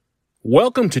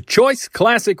Welcome to Choice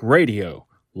Classic Radio.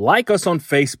 Like us on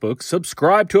Facebook,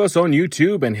 subscribe to us on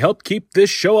YouTube, and help keep this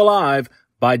show alive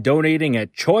by donating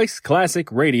at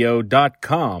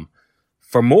choiceclassicradio.com.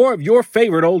 For more of your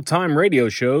favorite old-time radio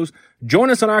shows, join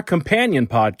us on our companion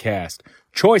podcast,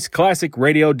 Choice Classic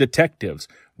Radio Detectives,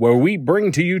 where we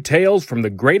bring to you tales from the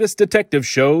greatest detective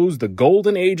shows the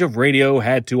golden age of radio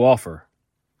had to offer.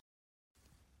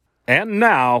 And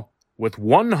now, with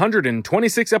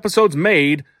 126 episodes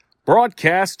made,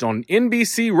 broadcast on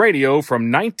NBC Radio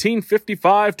from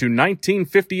 1955 to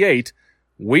 1958,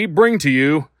 we bring to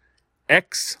you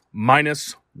X-1.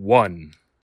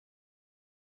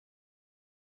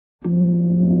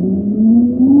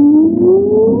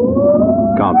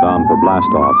 Countdown for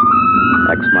blast off.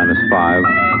 X-5,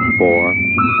 4,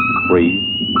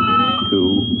 3,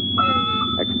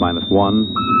 2,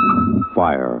 X-1,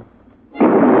 fire.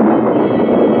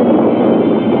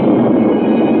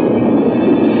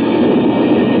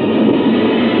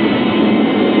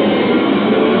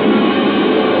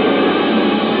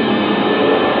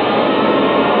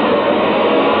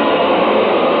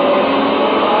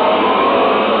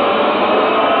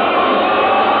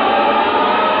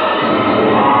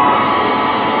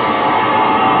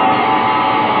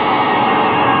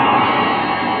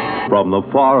 From the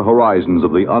far horizons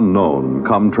of the unknown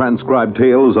come transcribed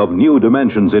tales of new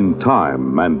dimensions in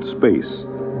time and space.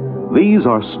 These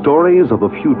are stories of the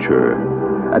future,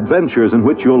 adventures in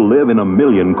which you'll live in a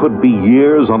million, could be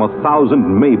years on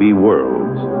 1,000 maybe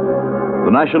worlds.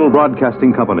 The National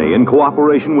Broadcasting Company, in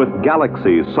cooperation with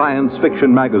Galaxy Science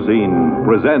Fiction Magazine,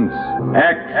 presents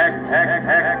X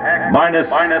minus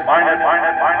 1.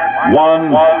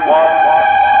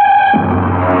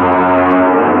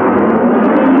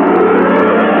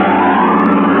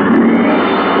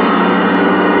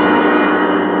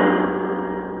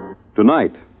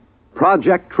 Tonight,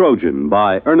 Project Trojan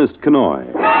by Ernest Kinoy.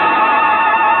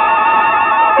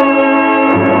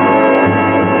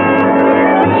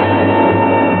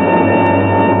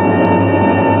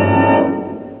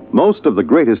 Most of the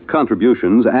greatest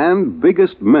contributions and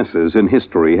biggest messes in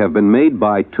history have been made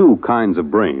by two kinds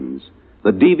of brains,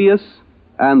 the devious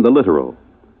and the literal.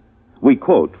 We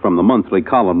quote from the monthly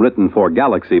column written for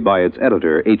Galaxy by its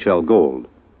editor, H.L. Gold.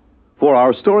 For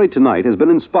our story tonight has been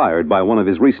inspired by one of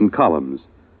his recent columns,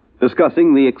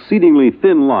 discussing the exceedingly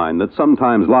thin line that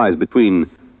sometimes lies between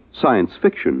science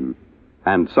fiction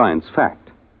and science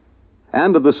fact,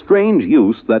 and of the strange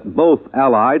use that both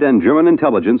Allied and German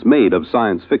intelligence made of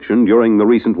science fiction during the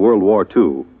recent World War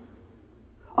II.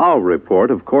 Our report,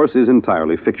 of course, is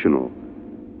entirely fictional,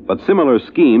 but similar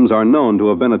schemes are known to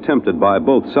have been attempted by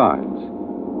both sides.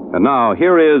 And now,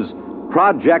 here is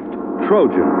Project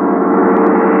Trojan.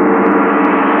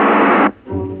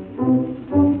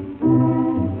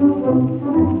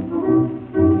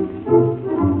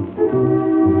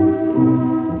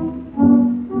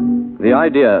 The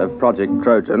idea of Project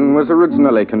Trojan was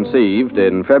originally conceived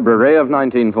in February of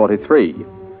 1943.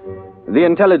 The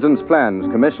Intelligence Plans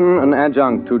Commission, an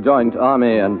adjunct to Joint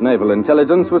Army and Naval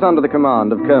Intelligence, was under the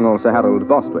command of Colonel Sir Harold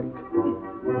Bostwick.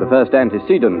 The first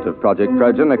antecedent of Project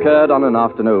Trojan occurred on an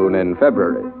afternoon in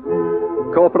February.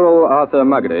 Corporal Arthur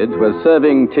Muggeridge was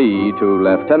serving tea to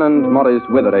Lieutenant Maurice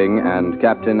Withering and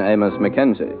Captain Amos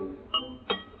Mackenzie.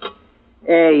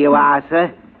 Here you are,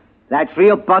 sir. That's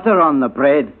real butter on the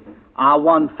bread. I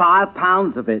won 5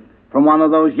 pounds of it from one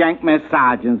of those Yank mess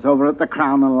sergeants over at the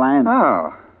Crown and Land.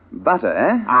 Oh, butter,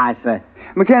 eh? Aye, sir.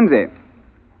 Mackenzie.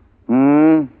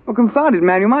 Well, confounded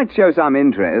man, you might show some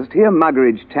interest. Here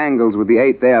Muggeridge tangles with the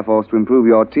 8th Air Force to improve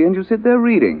your tea, and you sit there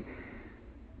reading.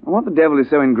 What the devil is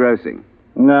so engrossing?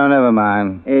 No, never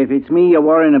mind. If it's me you're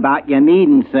worrying about, you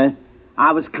needn't, sir.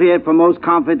 I was cleared for most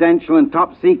confidential and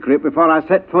top secret before I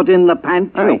set foot in the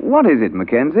pantry. What is it,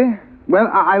 Mackenzie? Well,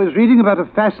 I was reading about a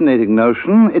fascinating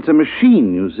notion. It's a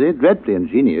machine, you see, dreadfully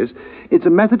ingenious. It's a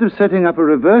method of setting up a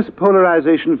reverse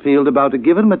polarization field about a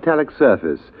given metallic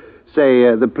surface.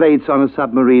 Say, the plates on a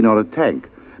submarine or a tank.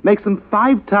 Makes them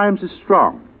 5 times as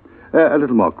strong. A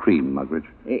little more cream, Muggeridge.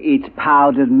 It's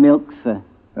powdered milk, sir.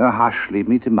 Hush, leave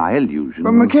me to my illusions.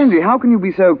 Well, Mackenzie, how can you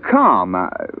be so calm?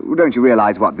 Don't you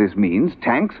realize what this means?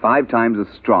 Tanks 5 times as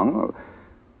strong?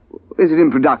 Is it in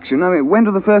production? I mean, when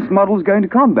do the first models go into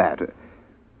combat?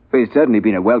 It's certainly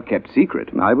been a well-kept secret.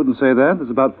 I wouldn't say that. There's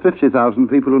about 50,000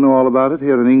 people who know all about it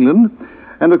here in England.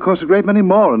 And, of course, a great many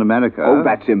more in America. Oh,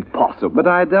 that's impossible. But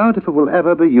I doubt if it will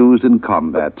ever be used in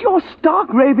combat. But you're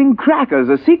stark raving crackers.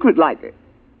 A secret like it.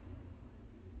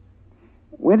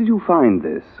 Where did you find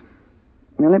this?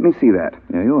 Now, let me see that.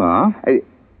 Here you are.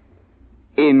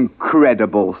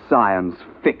 Incredible science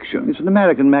fiction. It's an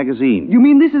American magazine. You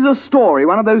mean this is a story,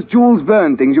 one of those Jules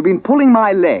Verne things? You've been pulling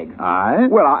my leg. Aye?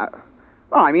 Well,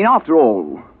 I mean, after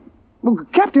all... Well,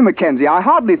 Captain Mackenzie, I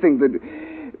hardly think that...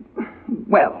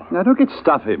 Well... Now, don't get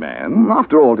stuffy, man.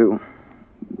 After all, to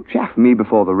chaff me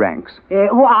before the ranks.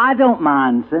 Oh, I don't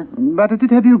mind, sir. But it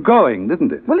did have you going,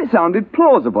 didn't it? Well, it sounded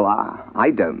plausible. I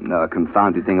don't know a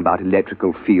confounded thing about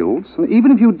electrical fields.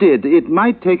 Even if you did, it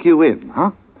might take you in,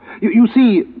 huh? You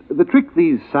see, the trick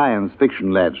these science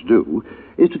fiction lads do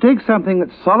is to take something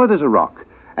that's solid as a rock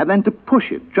and then to push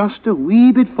it just a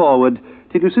wee bit forward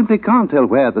till you simply can't tell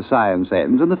where the science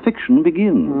ends and the fiction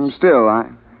begins. Still,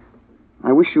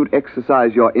 I wish you'd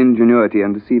exercise your ingenuity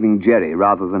in deceiving Jerry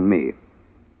rather than me.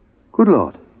 Good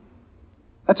Lord.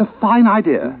 That's a fine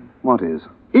idea. What is?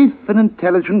 If an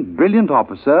intelligent, brilliant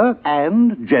officer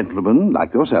and gentleman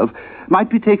like yourself might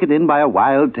be taken in by a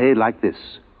wild tale like this,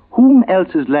 whom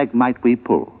else's leg might we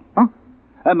pull? Huh?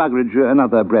 Muggeridge,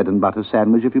 another bread and butter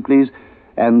sandwich, if you please,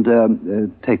 and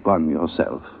take one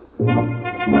yourself.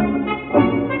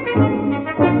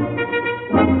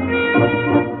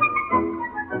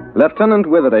 Lieutenant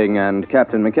Withering and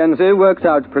Captain Mackenzie worked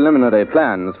out preliminary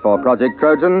plans for Project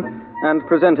Trojan and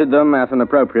presented them at an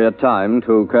appropriate time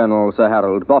to Colonel Sir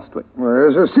Harold Bostwick.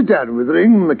 Well, so sit down,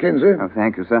 Withering, Mackenzie. Oh,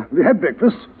 thank you, sir. Have you had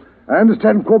breakfast? I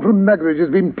understand Corporal Muggeridge has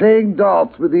been playing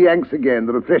darts with the Yanks again.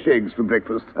 There are fresh eggs for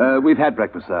breakfast. We've had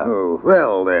breakfast, sir. Oh,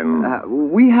 well,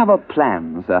 then. We have a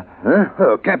plan, sir.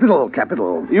 Oh,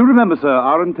 capital. You remember, sir,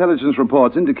 our intelligence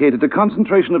reports indicated a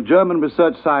concentration of German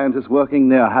research scientists working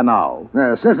near Hanau.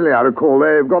 Certainly, I recall.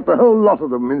 They've got the whole lot of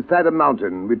them inside a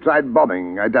mountain. We tried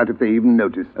bombing. I doubt if they even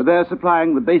noticed. They're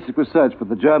supplying the basic research for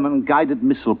the German guided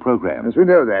missile program. Yes, we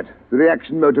know that. The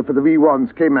reaction motor for the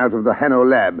V1s came out of the Hanau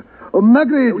lab. Oh,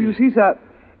 Muggeridge... You see, sir,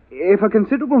 if a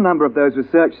considerable number of those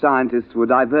research scientists were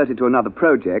diverted to another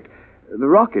project, the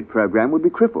rocket program would be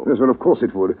crippled. Yes, well, of course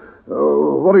it would.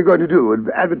 Oh, what are you going to do?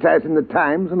 Advertise in the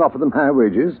Times and offer them higher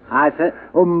wages? Aye, sir.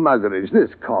 Oh, Muggeridge, this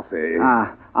coffee.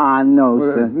 No,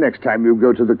 Well, sir. next time you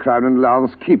go to the Crown and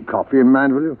Lance, keep coffee in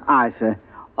mind, will you? Aye, sir.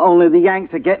 Only the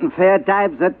Yanks are getting fair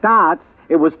dives at darts.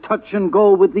 It was touch and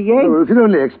go with the Yanks. Oh, we can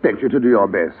only expect you to do your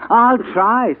best. I'll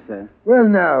try, sir. Well,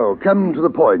 now, come to the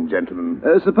point, gentlemen.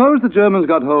 Suppose the Germans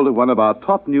got hold of one of our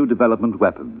top new development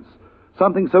weapons.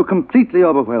 Something so completely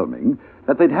overwhelming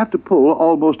that they'd have to pull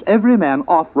almost every man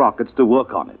off rockets to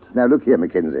work on it. Now, look here,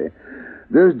 Mackenzie.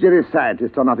 Those Jerry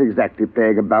scientists are not exactly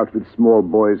playing about with small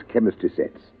boys' chemistry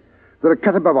sets. They're a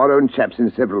cut above our own chaps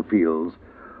in several fields.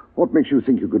 What makes you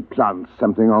think you could plant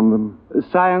something on them?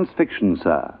 Science fiction,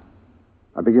 sir.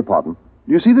 I beg your pardon?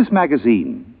 Do you see this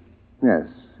magazine? Yes,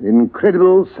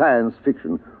 incredible science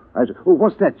fiction. Oh,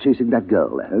 what's that chasing that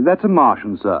girl there? That's a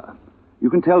Martian, sir. You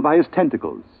can tell by his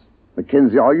tentacles.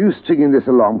 Mackenzie, are you stringing this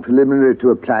along preliminary to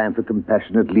applying for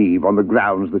compassionate leave on the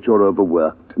grounds that you're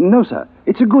overworked? No, sir.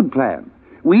 It's a good plan.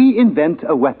 We invent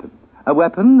a weapon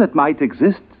that might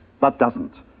exist but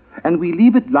doesn't. And we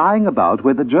leave it lying about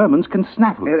where the Germans can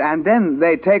snaffle it. And then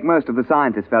they take most of the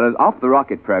scientist fellows off the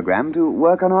rocket program to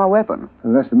work on our weapon.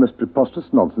 And that's the most preposterous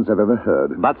nonsense I've ever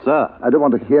heard. But, sir... I don't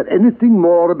want to hear anything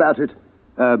more about it.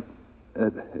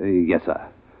 Yes, sir.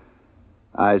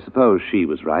 I suppose she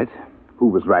was right. Who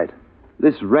was right?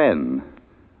 This Wren.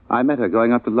 I met her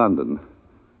going up to London.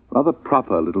 Rather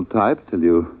proper little type till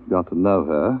you got to know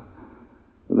her.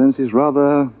 But then she's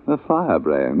rather a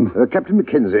firebrand. Captain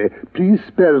Mackenzie, please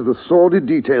spare us the sordid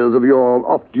details of your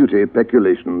off-duty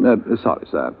peculation. Sorry,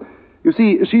 sir. You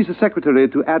see, she's the secretary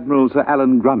to Admiral Sir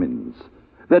Alan Grummins.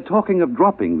 They're talking of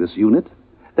dropping this unit.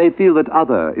 They feel that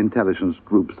other intelligence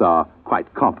groups are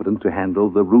quite competent to handle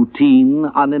the routine,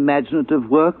 unimaginative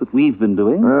work that we've been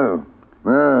doing. Oh,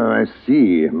 I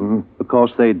see. Of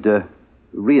course, they'd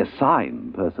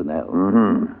reassign personnel.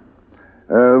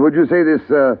 Mm-hmm. Would you say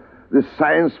this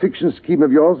science fiction scheme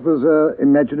of yours was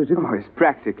imaginative? Oh, it's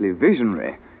practically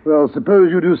visionary. Well,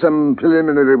 suppose you do some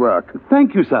preliminary work.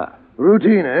 Thank you, sir.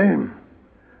 Routine,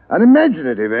 eh?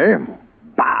 Unimaginative, eh?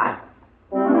 Bah!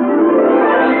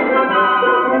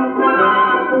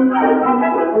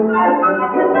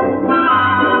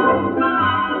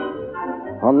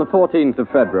 On the 14th of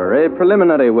February,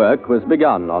 preliminary work was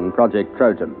begun on Project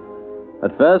Trojan.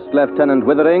 At first, Lieutenant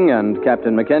Withering and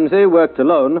Captain Mackenzie worked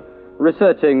alone,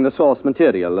 researching the source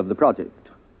material of the project.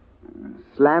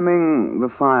 Slamming the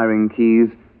firing keys,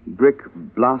 brick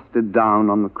blasted down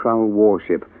on the Krull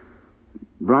warship.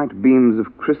 Bright beams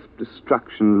of crisp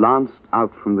destruction lanced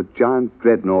out from the giant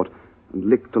dreadnought and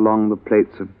licked along the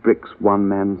plates of Brick's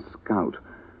one-man scout.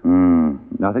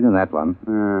 Nothing in that one.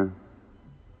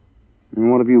 And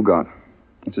what have you got?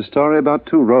 It's a story about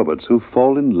two robots who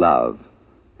fall in love.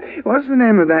 What's the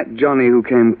name of that Johnny who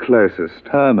came closest?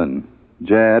 Herman.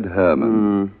 Jad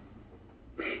Herman.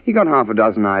 He got half a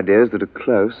dozen ideas that are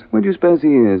close. Where do you suppose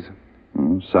he is?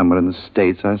 Somewhere in the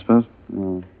States, I suppose.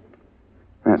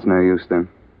 That's no use, then.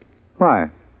 Why?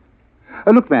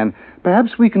 Look, man,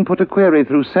 perhaps we can put a query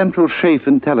through Central Chafe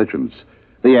Intelligence.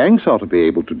 The Yanks ought to be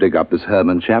able to dig up this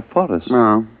Herman chap for us.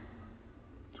 No.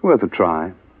 It's worth a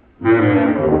try.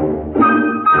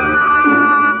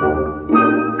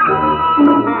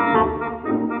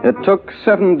 It took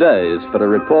 7 days for a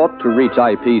report to reach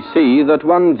IPC that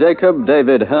one Jacob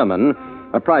David Herman,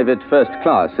 a private first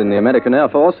class in the American Air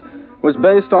Force, was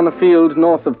based on a field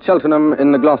north of Cheltenham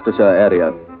in the Gloucestershire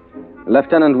area.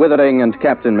 Lieutenant Withering and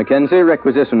Captain Mackenzie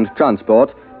requisitioned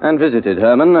transport and visited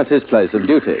Herman at his place of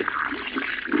duty.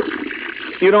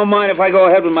 You don't mind if I go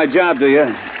ahead with my job, do you?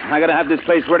 I gotta have this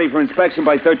place ready for inspection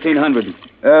by 1300.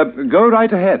 Go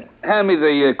right ahead. Hand me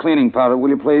the cleaning powder, will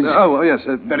you, please? Yes,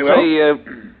 very well. Say,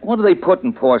 what do they put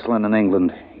in porcelain in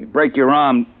England? You break your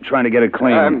arm trying to get it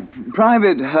clean.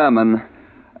 Private Herman.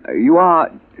 You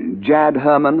are Jad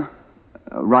Herman,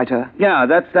 writer? Yeah,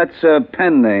 that's a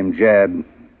pen name, Jad.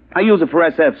 I use it for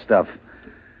SF stuff.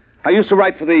 I used to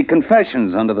write for the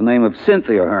Confessions under the name of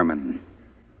Cynthia Herman.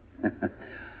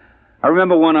 I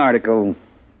remember one article.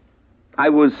 I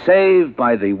was saved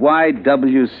by the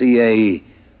YWCA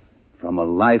from a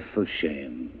life of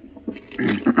shame.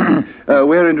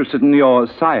 We're interested in your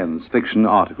science fiction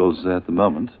articles at the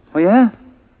moment. Oh, yeah?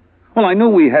 Well, I knew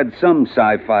we had some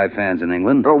sci-fi fans in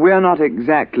England. Oh, we're not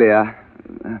exactly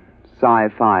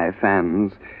sci-fi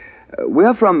fans.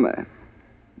 We're from...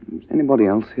 anybody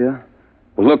else here?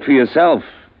 Well, look for yourself.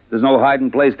 There's no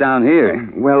hiding place down here.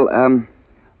 Well,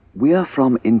 we're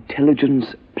from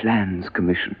Intelligence Plans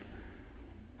Commission.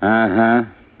 Uh-huh.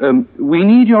 We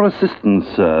need your assistance,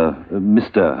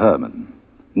 Mr. Herman.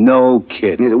 No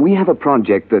kidding. We have a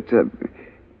project that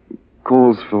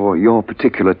calls for your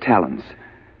particular talents.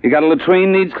 You got a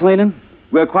latrine needs cleaning?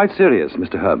 We're quite serious,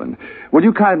 Mr. Herman. Will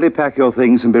you kindly pack your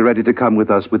things and be ready to come with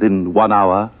us within 1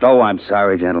 hour? Oh, I'm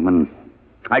sorry, gentlemen.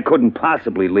 I couldn't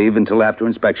possibly leave until after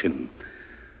inspection.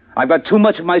 I've got too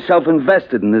much of myself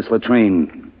invested in this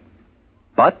latrine.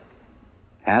 But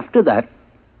after that,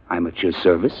 I'm at your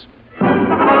service.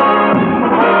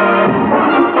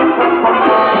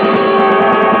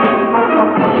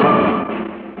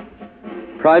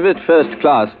 Private First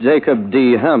Class Jacob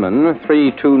D. Herman,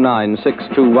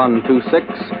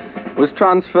 329-62126, was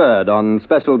transferred on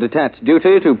special detached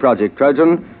duty to Project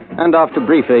Trojan, and after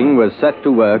briefing was set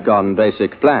to work on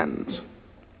basic plans.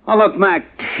 Oh, look, Mac,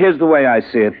 here's the way I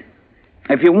see it.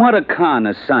 If you want to con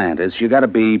a scientist, you got to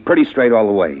be pretty straight all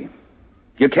the way.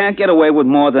 You can't get away with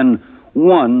more than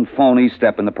one phony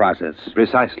step in the process.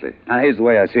 Precisely. Now, here's the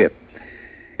way I see it.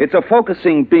 It's a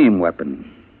focusing beam weapon.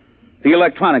 The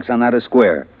electronics on that are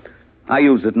square. I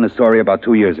used it in a story about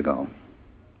 2 years ago.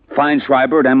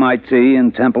 Feinschreiber at MIT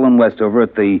and Temple and Westover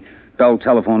at the Bell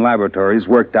Telephone Laboratories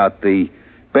worked out the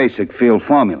basic field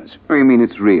formulas. Oh, you mean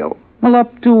it's real? Well,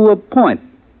 up to a point.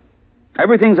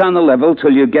 Everything's on the level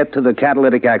till you get to the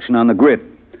catalytic action on the grid.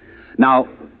 Now,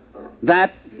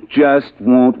 that just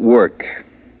won't work.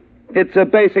 It's a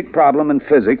basic problem in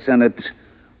physics, and it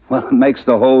makes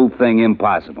the whole thing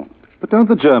impossible. But don't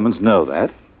the Germans know that?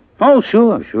 Oh,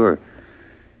 sure.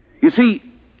 You see,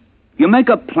 you make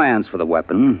up plans for the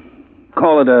weapon,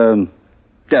 call it a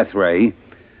death ray.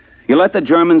 You let the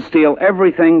Germans steal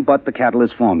everything but the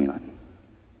catalyst formula.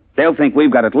 They'll think we've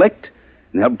got it licked,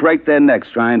 and they'll break their necks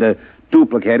trying to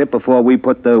duplicate it before we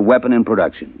put the weapon in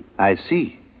production. I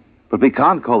see. But we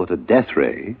can't call it a death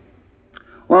ray.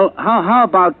 Well, how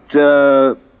about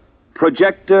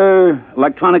projector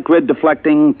electronic grid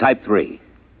deflecting type 3?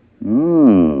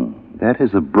 That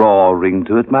has a broad ring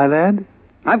to it, my lad.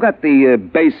 I've got the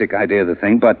basic idea of the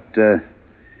thing, but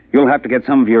you'll have to get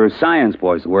some of your science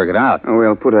boys to work it out. Oh,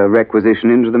 we'll put a requisition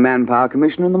into the Manpower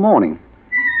Commission in the morning.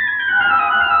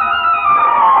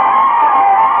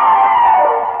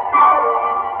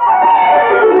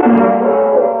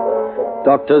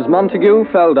 Doctors Montague,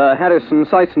 Felder, Harrison,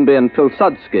 Seisenby, and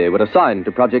Pilsudski were assigned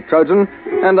to Project Trojan,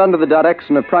 and under the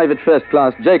direction of Private First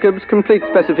Class Jacobs, complete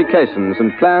specifications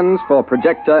and plans for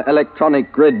projector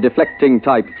electronic grid deflecting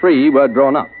Type 3 were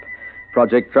drawn up.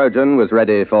 Project Trojan was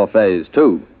ready for Phase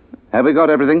 2. Have we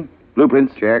got everything?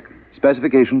 Blueprints? Check.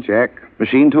 Specification? Check.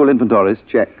 Machine tool inventories?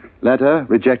 Check. Letter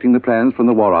rejecting the plans from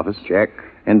the War Office? Check.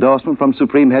 Endorsement from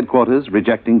Supreme Headquarters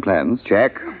rejecting plans?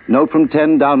 Check. Note from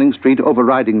 10 Downing Street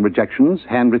overriding rejections,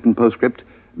 handwritten postscript,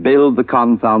 build the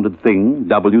confounded thing,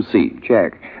 WC.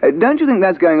 Check. Don't you think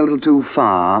that's going a little too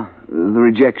far, the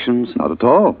rejections? Not at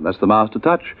all. That's the master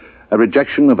touch. A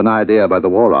rejection of an idea by the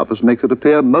War Office makes it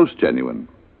appear most genuine.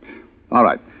 All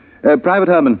right. Private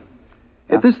Herman,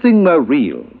 if this thing were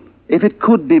real, if it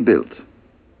could be built,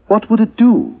 what would it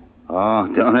do? Oh,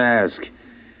 don't ask.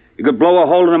 You could blow a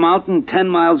hole in a mountain 10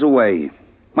 miles away.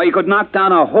 Well, you could knock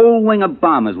down a whole wing of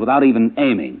bombers without even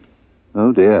aiming.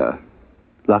 Oh, dear.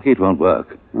 Lucky it won't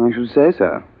work. I should say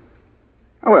so.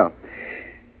 Oh, well.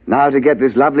 Now to get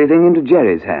this lovely thing into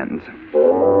Jerry's hands.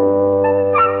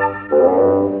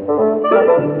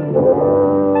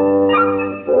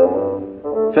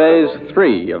 Phase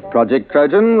 3 of Project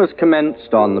Trojan was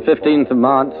commenced on the 15th of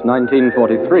March,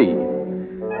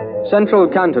 1943. Central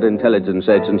Counterintelligence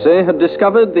Agency had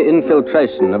discovered the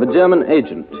infiltration of a German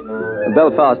agent, a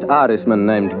Belfast Irishman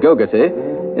named Gogarty,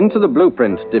 into the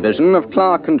blueprint division of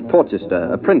Clark and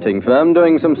Porchester, a printing firm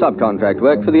doing some subcontract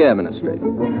work for the Air Ministry.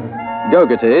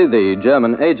 Gogarty, the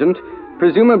German agent,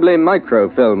 presumably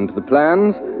microfilmed the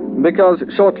plans because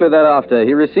shortly thereafter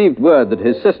he received word that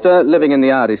his sister, living in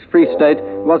the Irish Free State,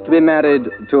 was to be married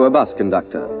to a bus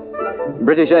conductor.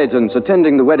 British agents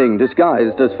attending the wedding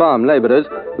disguised as farm laborers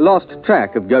lost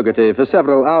track of Gogarty for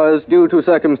several hours due to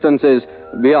circumstances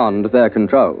beyond their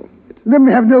control. Then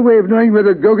we have no way of knowing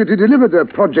whether Gogarty delivered the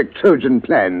Project Trojan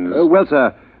plans. Well,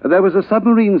 sir, there was a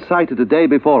submarine sighted a day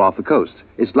before off the coast.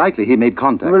 It's likely he made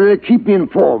contact. Well, keep me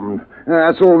informed.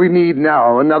 That's all we need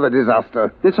now, another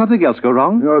disaster. Did something else go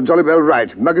wrong? You're jolly well right.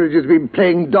 Muggeridge has been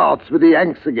playing darts with the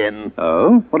Yanks again.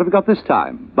 Oh? What have we got this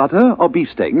time? Butter or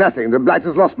beefsteak? Nothing. The blight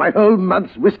has lost my whole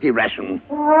month's whiskey ration.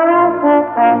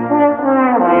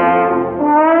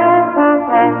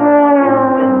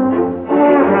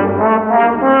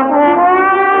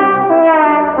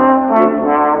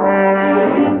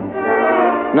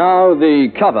 Now the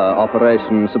cover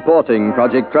operation supporting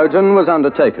Project Trojan was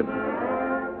undertaken.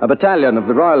 A battalion of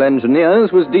the Royal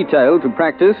Engineers was detailed to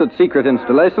practice at secret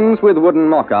installations with wooden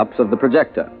mock-ups of the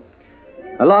projector.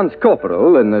 A lance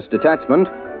corporal in this detachment,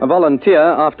 a volunteer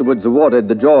afterwards awarded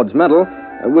the George Medal,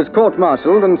 was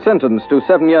court-martialed and sentenced to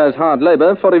 7 years' hard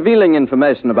labor for revealing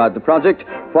information about the project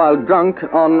while drunk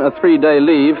on a 3-day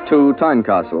leave to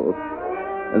Tynecastle.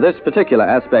 This particular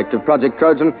aspect of Project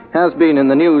Trojan has been in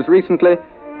the news recently,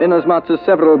 inasmuch as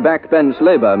several backbench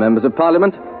Labour members of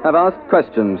Parliament have asked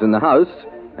questions in the House,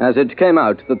 as it came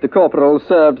out that the corporal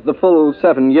served the full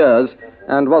 7 years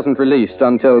and wasn't released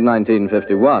until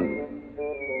 1951.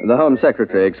 The Home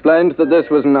Secretary explained that this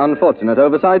was an unfortunate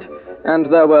oversight, and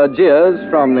there were jeers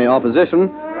from the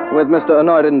opposition, with Mr.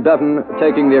 Honorin Bevan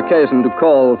taking the occasion to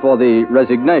call for the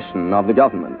resignation of the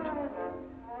government.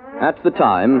 At the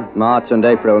time, March and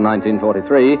April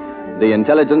 1943, the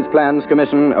Intelligence Plans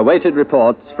Commission awaited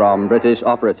reports from British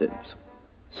operatives.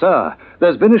 Sir,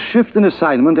 there's been a shift in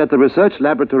assignment at the research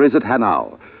laboratories at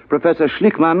Hanau. Professor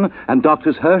Schlickmann and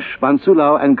Doctors Hirsch, Van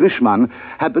Sulau, and Grishman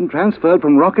have been transferred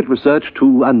from rocket research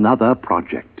to another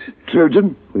project.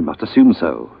 Trojan? We must assume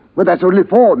so. But that's only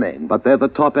 4 men. But they're the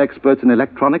top experts in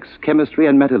electronics, chemistry,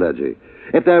 and metallurgy.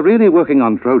 If they're really working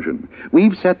on Trojan,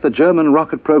 we've set the German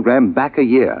rocket program back a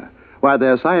year, while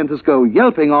their scientists go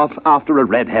yelping off after a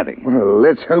red herring. Well,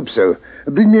 let's hope so.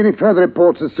 Bring me any further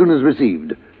reports as soon as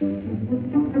received.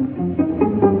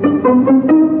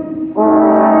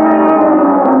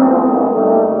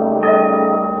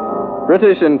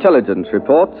 British intelligence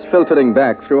reports filtering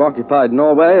back through occupied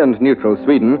Norway and neutral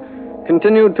Sweden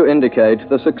continued to indicate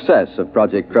the success of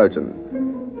Project Trojan.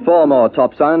 4 more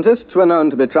top scientists were known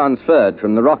to be transferred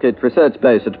from the rocket research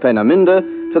base at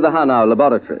Peenemünde to the Hanau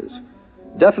laboratories.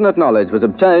 Definite knowledge was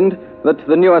obtained that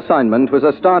the new assignment was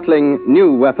a startling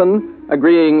new weapon,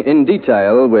 agreeing in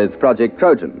detail with Project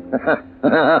Trojan.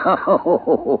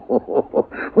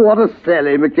 What a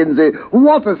sally, Mackenzie.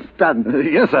 What a stunt.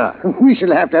 Yes, sir. We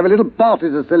shall have to have a little party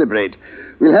to celebrate.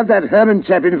 We'll have that Herman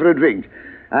chap in for a drink.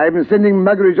 I've been sending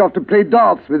Muggeridge off to play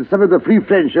darts with some of the Free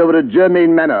French over at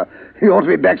Germain Manor. He ought to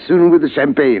be back soon with the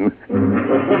champagne.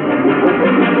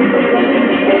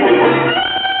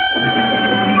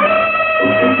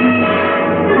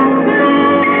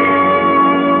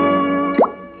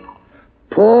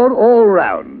 Pour all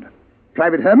round.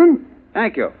 Private Herman?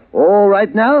 Thank you. All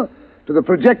right now, to the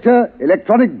projector,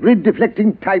 electronic grid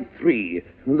deflecting type 3.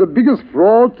 The biggest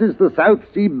fraud since the South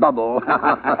Sea bubble.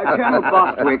 Colonel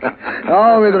Bostwick.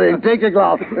 Oh, Withering, take a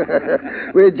glass.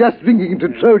 We're just drinking to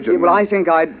Trojan. Well, I think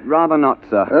I'd rather not,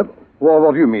 sir.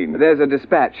 What do you mean? There's a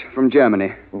dispatch from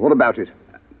Germany. What about it?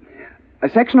 A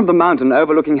section of the mountain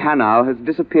overlooking Hanau has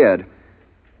disappeared.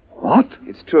 What?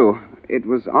 It's true. It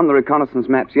was on the reconnaissance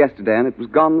maps yesterday, and it was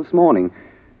gone this morning.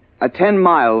 A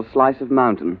 10-mile slice of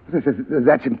mountain.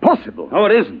 That's impossible. Oh,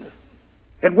 it isn't.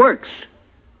 It works.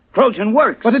 Trojan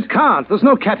works. But it can't. There's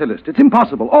no catalyst. It's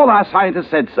impossible. All our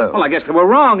scientists said so. Well, I guess they were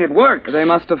wrong. It works. They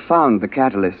must have found the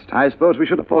catalyst. I suppose we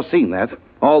should have foreseen that.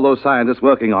 All those scientists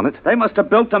working on it. They must have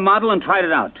built the model and tried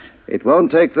it out. It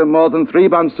won't take them more than 3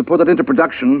 months to put it into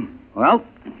production. Well,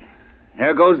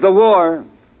 here goes the war.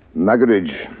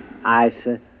 Muggeridge, Aye,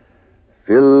 sir.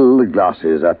 fill the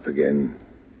glasses up again.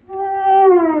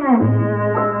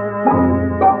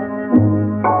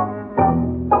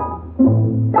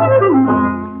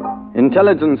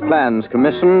 Intelligence Plans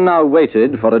Commission now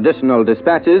waited for additional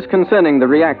dispatches concerning the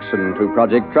reaction to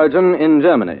Project Trojan in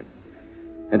Germany.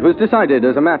 It was decided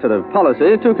as a matter of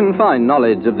policy to confine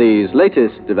knowledge of these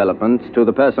latest developments to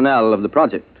the personnel of the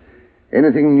project.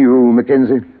 Anything new,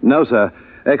 Mackenzie? No, sir,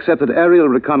 except that aerial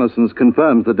reconnaissance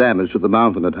confirms the damage to the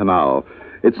mountain at Hanau.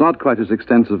 It's not quite as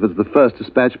extensive as the first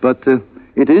dispatch, but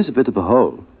it is a bit of a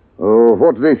hole. Oh,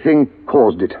 what do they think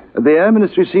caused it? The Air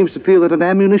Ministry seems to feel that an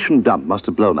ammunition dump must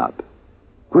have blown up.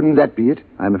 Couldn't that be it?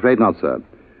 I'm afraid not, sir.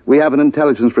 We have an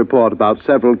intelligence report about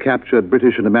several captured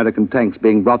British and American tanks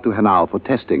being brought to Hanau for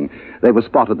testing. They were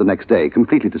spotted the next day,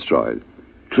 completely destroyed.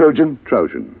 Trojan?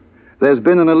 Trojan. There's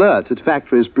been an alert at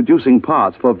factories producing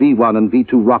parts for V-1 and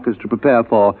V-2 rockets to prepare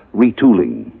for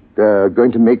retooling. They're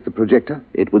going to make the projector?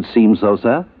 It would seem so,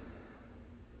 sir.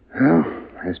 Well,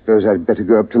 I suppose I'd better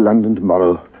go up to London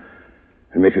tomorrow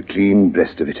and make a clean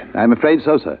breast of it. I'm afraid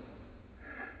so, sir.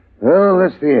 Well,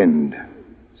 that's the end.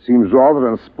 Seems rather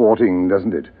unsporting,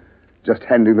 doesn't it? Just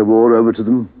handing the war over to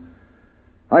them.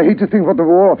 I hate to think what the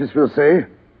War Office will say.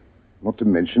 Not to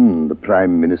mention the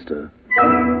Prime Minister.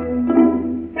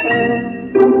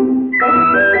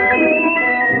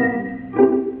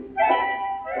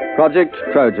 Project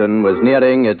Trojan was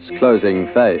nearing its closing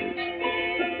phase.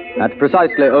 At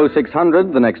precisely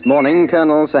 0600 the next morning,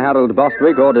 Colonel Sir Harold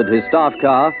Bostwick ordered his staff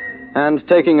car and,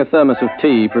 taking a thermos of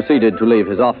tea, proceeded to leave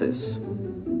his office.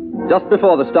 Just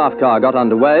before the staff car got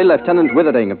underway, Lieutenant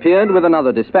Withering appeared with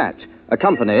another dispatch,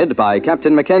 accompanied by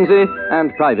Captain Mackenzie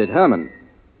and Private Herman.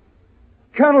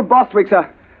 Colonel Bostwick, sir.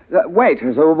 Wait.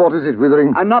 So what is it,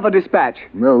 Withering? Another dispatch.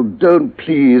 No, don't,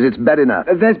 please. It's bad enough.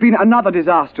 There's been another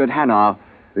disaster at Hanau.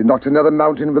 They knocked another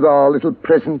mountain with our little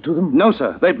present to them? No,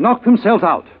 sir. They've knocked themselves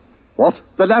out. What?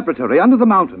 The laboratory under the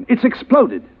mountain. It's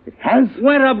exploded. It has?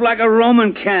 Went up like a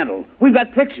Roman candle. We've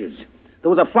got pictures.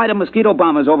 There was a flight of mosquito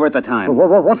bombers over at the time.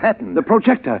 What happened? The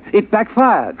projector. It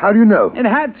backfired. How do you know? It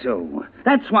had to.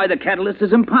 That's why the catalyst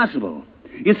is impossible.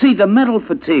 You see, the metal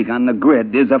fatigue on the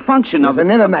grid is a function of...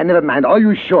 Never mind. Are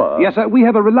you sure? Yes, sir. We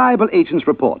have a reliable agent's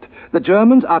report. The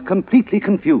Germans are completely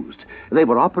confused. They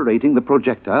were operating the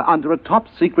projector under a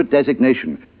top-secret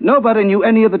designation. Nobody knew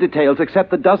any of the details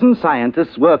except the dozen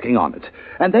scientists working on it.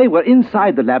 And they were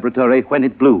inside the laboratory when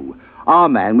it blew. Our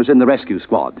man was in the rescue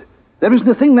squad. There isn't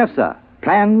a thing left, sir.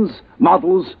 Plans,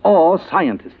 models, or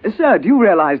scientists. Sir, do you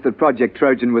realize that Project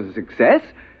Trojan was a success?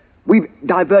 We've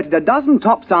diverted a dozen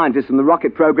top scientists from the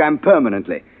rocket program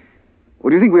permanently. Or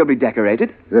do you think we'll be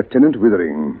decorated? Lieutenant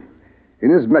Withering,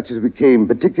 inasmuch as we came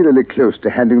particularly close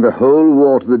to handing the whole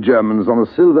war to the Germans on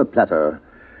a silver platter,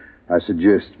 I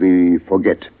suggest we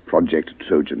forget Project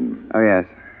Trojan. Oh, yes.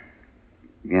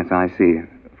 Yes, I see.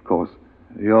 Of course.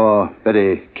 You're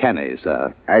very canny,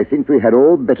 sir. I think we had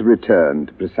all better return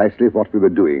to precisely what we were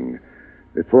doing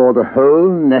before the whole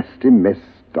nasty mess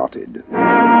started.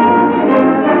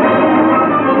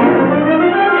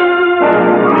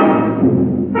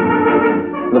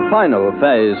 The final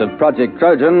phase of Project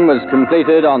Trojan was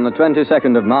completed on the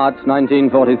 22nd of March,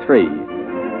 1943.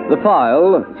 The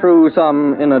file, through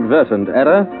some inadvertent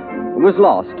error, was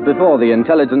lost before the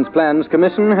Intelligence Plans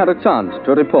Commission had a chance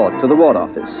to report to the War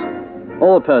Office.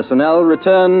 All personnel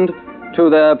returned to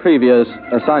their previous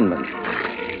assignment.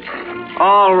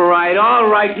 All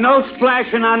right. No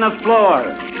splashing on the floor.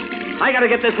 I gotta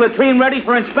get this latrine ready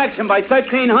for inspection by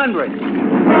 1300.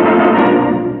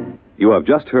 You have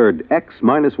just heard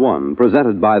X-1,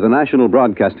 presented by the National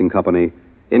Broadcasting Company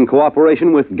in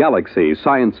cooperation with Galaxy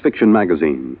Science Fiction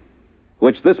Magazine,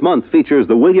 which this month features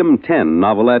the William Tenn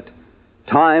novelette,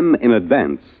 Time in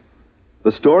Advance.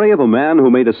 The story of a man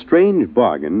who made a strange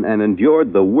bargain and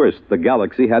endured the worst the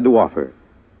galaxy had to offer,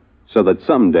 so that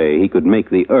someday he could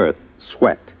make the Earth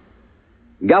sweat.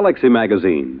 Galaxy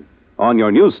Magazine, on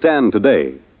your newsstand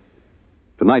today.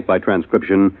 Tonight, by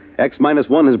transcription,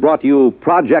 X-1 has brought you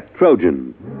Project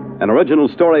Trojan, an original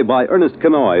story by Ernest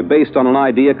Kenoy based on an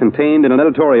idea contained in an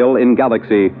editorial in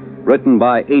Galaxy written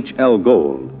by H.L.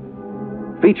 Gold.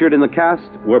 Featured in the cast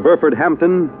were Burford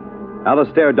Hampton,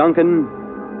 Alastair Duncan,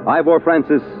 Ivor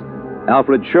Francis,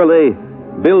 Alfred Shirley,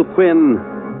 Bill Quinn,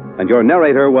 and your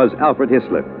narrator was Alfred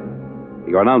Hislop.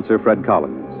 Your announcer, Fred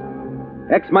Collins.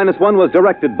 X-1 was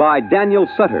directed by Daniel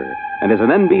Sutter and is an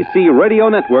NBC Radio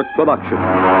Network production.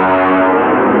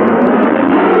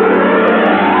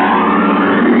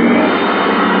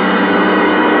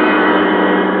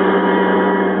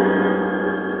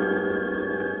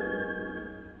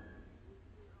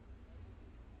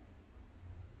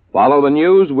 Follow the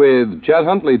news with Chet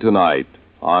Huntley tonight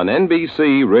on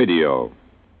NBC Radio.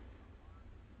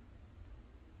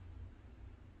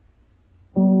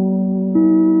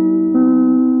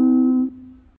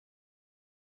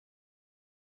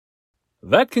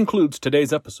 That concludes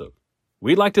today's episode.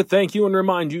 We'd like to thank you and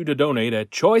remind you to donate at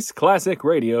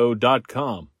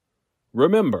choiceclassicradio.com.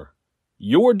 Remember,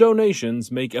 your donations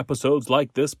make episodes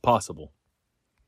like this possible.